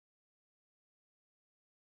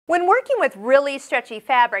When working with really stretchy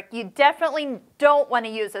fabric, you definitely don't want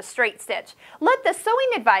to use a straight stitch. Let the sewing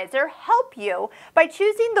advisor help you by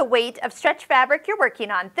choosing the weight of stretch fabric you're working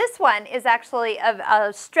on. This one is actually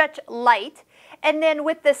a stretch light. And then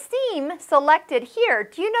with the seam selected here,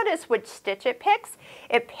 do you notice which stitch it picks?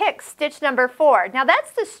 It picks stitch number 4. Now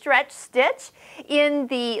that's the stretch stitch in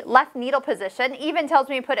the left needle position. Even tells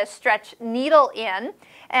me to put a stretch needle in.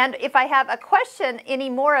 And if I have a question any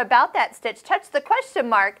more about that stitch, touch the question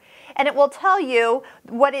mark and it will tell you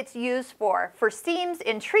what it's used for seams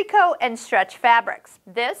in tricot and stretch fabrics.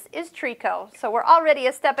 This is tricot, so we're already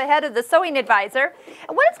a step ahead of the sewing advisor.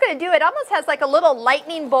 And what it's going to do, it almost has like a little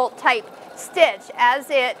lightning bolt type stitch as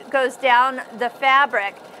it goes down the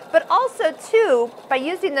fabric. But also too, by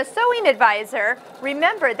using the sewing advisor,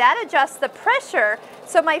 remember that adjusts the pressure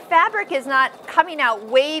so my fabric is not coming out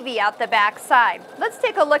wavy out the back side. Let's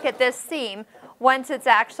take a look at this seam once it's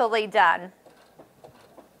actually done.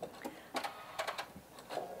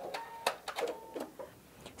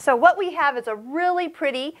 So what we have is a really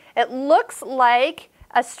pretty, it looks like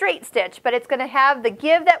a straight stitch, but it's going to have the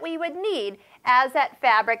give that we would need as that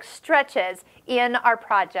fabric stretches in our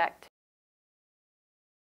project.